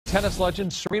Tennis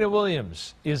legend Serena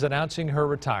Williams is announcing her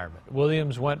retirement.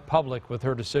 Williams went public with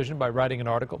her decision by writing an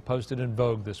article posted in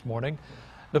Vogue this morning.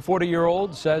 The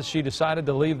 40-year-old says she decided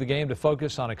to leave the game to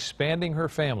focus on expanding her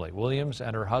family. Williams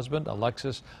and her husband,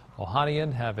 Alexis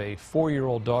Ohanian, have a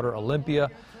 4-year-old daughter, Olympia.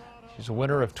 She's a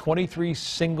winner of 23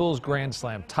 singles Grand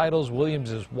Slam titles.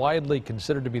 Williams is widely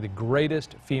considered to be the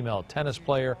greatest female tennis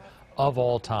player of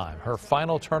all time. Her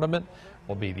final tournament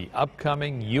will be the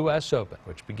upcoming U.S. Open,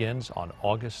 which begins on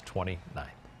August 29th.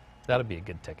 That'll be a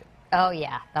good ticket. Oh,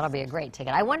 yeah, that'll be a great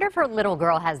ticket. I wonder if her little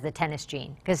girl has the tennis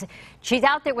gene, because she's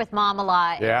out there with Mom a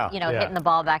lot, hitting the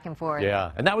ball back and forth.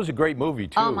 Yeah, and that was a great movie,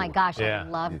 too. Oh, my gosh, I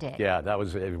loved it. Yeah, that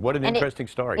was, what an interesting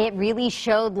story. It really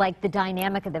showed, like, the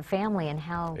dynamic of the family and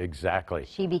how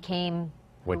she became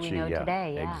who we know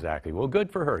today. Yeah. Exactly. Well,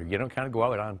 good for her. Kind of go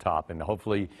out on top, and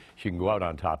hopefully she can go out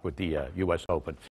on top with the U.S. Open.